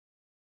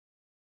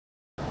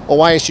A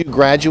YSU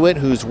graduate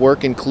whose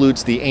work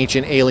includes the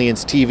Ancient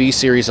Aliens TV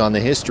series on the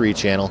History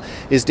Channel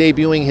is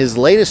debuting his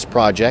latest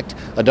project,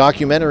 a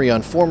documentary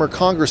on former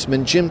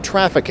Congressman Jim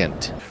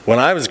Traficant. When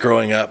I was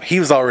growing up, he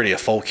was already a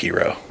folk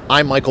hero.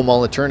 I'm Michael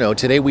Moliterno.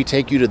 Today we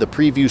take you to the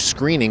preview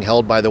screening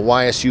held by the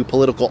YSU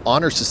Political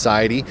Honor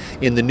Society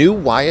in the new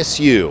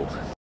YSU.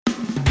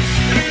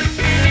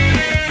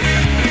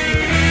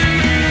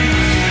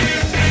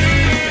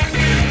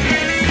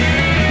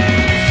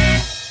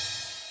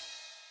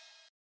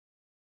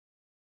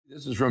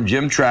 This is from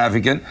Jim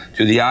Traficant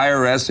to the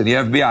IRS and the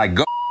FBI.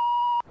 Go.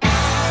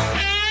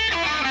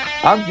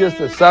 I'm just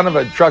the son of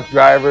a truck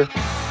driver.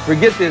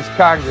 Forget this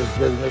Congress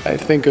business. I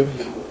think of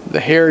the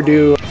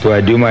hairdo. Do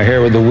I do my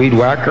hair with a weed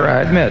whacker?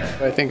 I admit.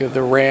 I think of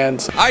the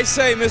rants. I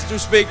say, Mr.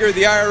 Speaker,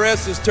 the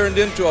IRS has turned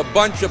into a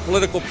bunch of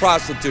political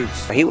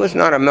prostitutes. He was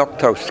not a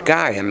milquetoast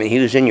guy. I mean, he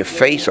was in your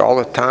face all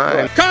the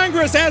time.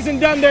 Congress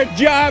hasn't done their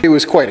job. He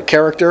was quite a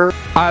character.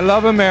 I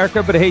love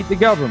America, but hate the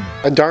government.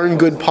 A darn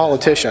good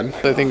politician.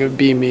 I think of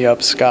Beam Me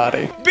Up,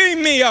 Scotty.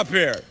 Beam me up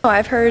here.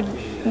 I've heard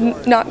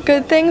not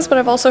good things, but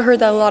I've also heard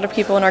that a lot of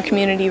people in our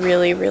community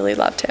really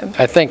loved him.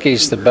 I think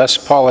he's the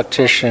best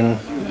politician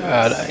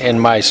in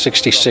my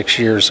 66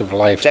 years of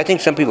life. I think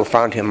some people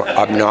found him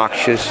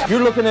obnoxious.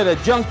 You're looking at a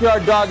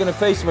junkyard dog in the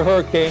face of a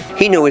hurricane.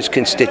 He knew his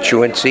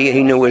constituency,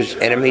 he knew his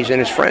enemies and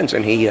his friends,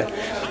 and he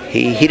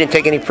didn't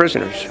take any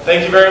prisoners.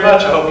 Thank you very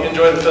much. I hope you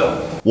enjoy the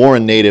film.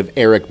 Warren native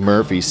Eric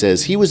Murphy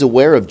says he was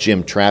aware of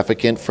Jim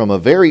Traficant from a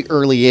very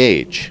early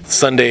age.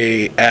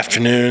 Sunday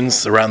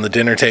afternoons around the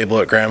dinner table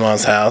at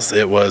Grandma's house,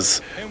 it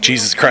was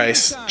Jesus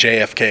Christ,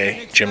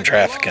 JFK, Jim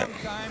Traficant.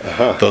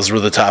 Those were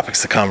the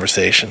topics of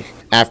conversation.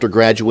 After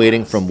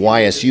graduating from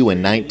YSU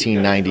in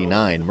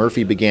 1999,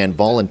 Murphy began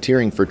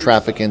volunteering for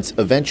Traficant's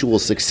eventual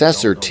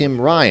successor, Tim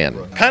Ryan.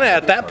 Kind of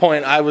at that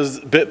point, I was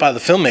bit by the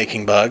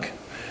filmmaking bug,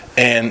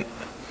 and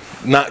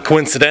not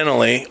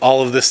coincidentally,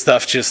 all of this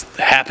stuff just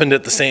happened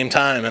at the same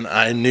time, and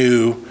I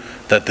knew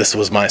that this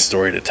was my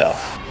story to tell.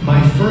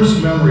 My first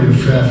memory of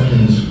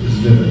Traficant is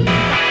vivid.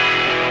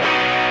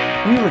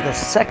 We were the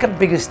second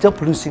biggest still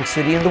producing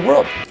city in the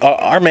world.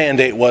 Our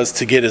mandate was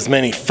to get as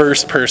many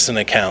first-person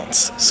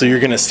accounts. So you're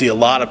going to see a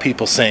lot of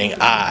people saying,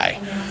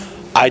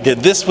 I did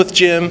this with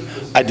Jim,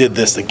 I did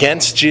this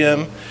against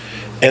Jim,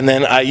 and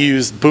then I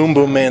used Boom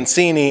Boom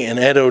Mancini and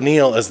Ed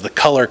O'Neill as the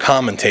color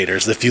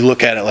commentators, if you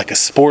look at it like a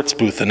sports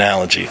booth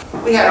analogy.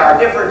 We had our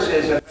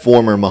differences.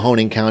 Former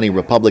Mahoning County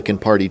Republican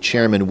Party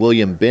Chairman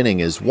William Binning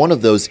is one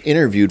of those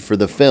interviewed for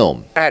the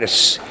film. I had a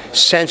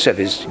sense of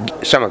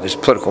some of his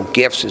political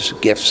gifts,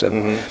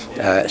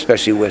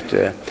 especially with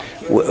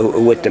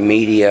the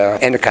media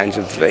and the kinds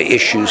of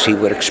issues he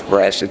would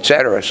express,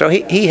 etc. So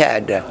he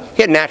had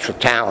natural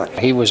talent.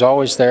 He was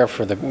always there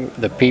for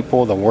the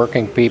people, the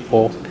working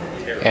people,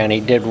 and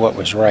he did what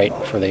was right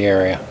for the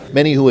area.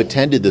 Many who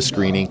attended the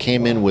screening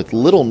came in with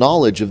little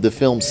knowledge of the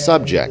film's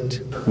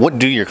subject. What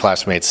do your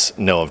classmates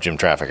know of Jim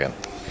Traficant?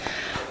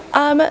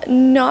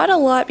 Not a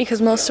lot,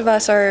 because most of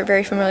us are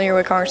very familiar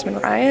with Congressman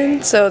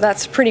Ryan, so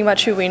that's pretty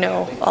much who we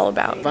know all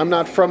about. I'm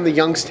not from the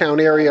Youngstown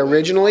area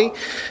originally.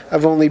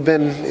 I've only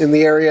been in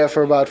the area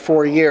for about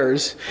 4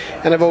 years,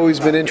 and I've always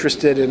been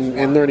interested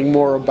in learning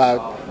more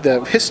about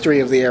the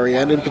history of the area,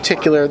 and in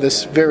particular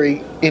this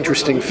very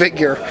interesting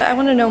figure. I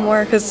want to know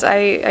more because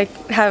I'm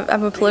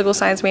a political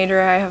science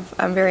major.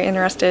 I'm very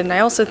interested, and I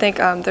also think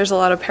there's a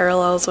lot of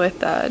parallels with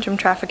Jim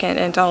Traficant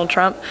and Donald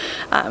Trump,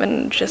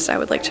 and just I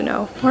would like to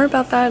know more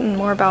about that and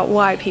more about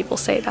why people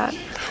say that.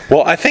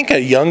 Well, I think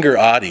a younger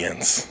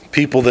audience,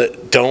 people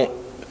that don't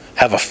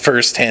have a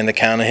first-hand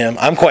account of him,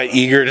 I'm quite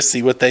eager to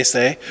see what they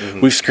say.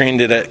 We've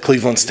screened it at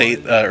Cleveland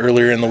State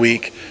earlier in the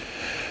week.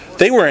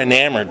 They were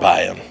enamored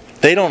by him.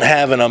 They don't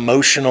have an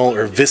emotional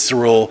or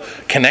visceral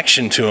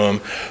connection to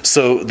him,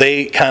 so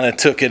they kind of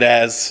took it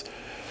as,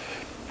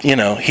 you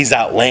know, he's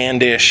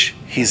outlandish,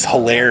 he's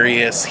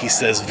hilarious, he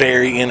says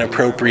very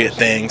inappropriate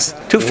things.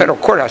 2 federal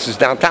courthouses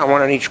downtown,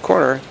 one on each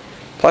corner.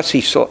 Plus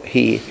he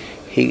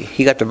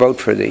got the vote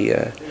for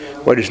the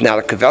what is now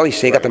the Cavelli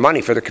Center. He got the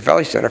money for the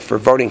Cavelli Center for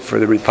voting for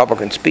the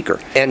Republican speaker.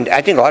 And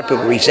I think a lot of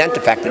people resent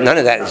the fact that none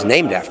of that is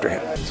named after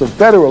him. So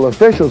federal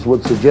officials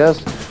would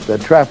suggest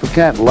that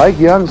Traficant, like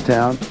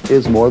Youngstown,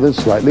 is more than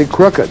slightly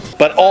crooked.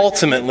 But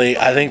ultimately,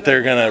 I think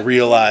they're going to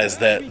realize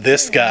that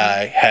this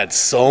guy had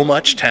so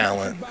much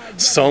talent,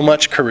 so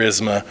much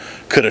charisma,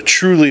 could have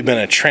truly been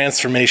a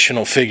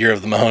transformational figure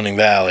of the Mahoning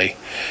Valley,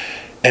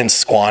 and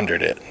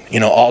squandered it. You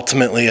know,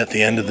 ultimately, at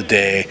the end of the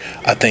day,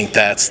 I think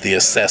that's the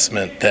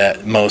assessment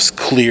that most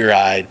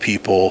clear-eyed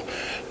people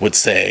would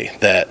say,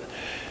 that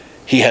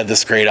he had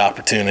this great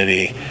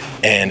opportunity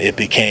and it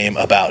became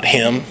about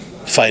him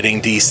fighting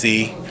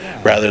D.C.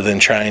 rather than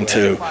trying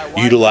to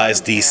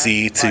utilize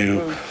D.C.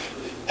 to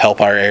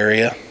help our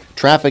area.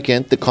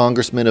 Traficant, the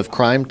Congressman of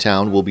Crime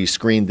Town, will be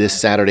screened this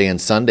Saturday and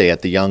Sunday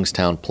at the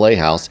Youngstown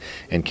Playhouse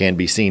and can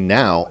be seen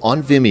now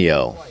on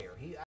Vimeo.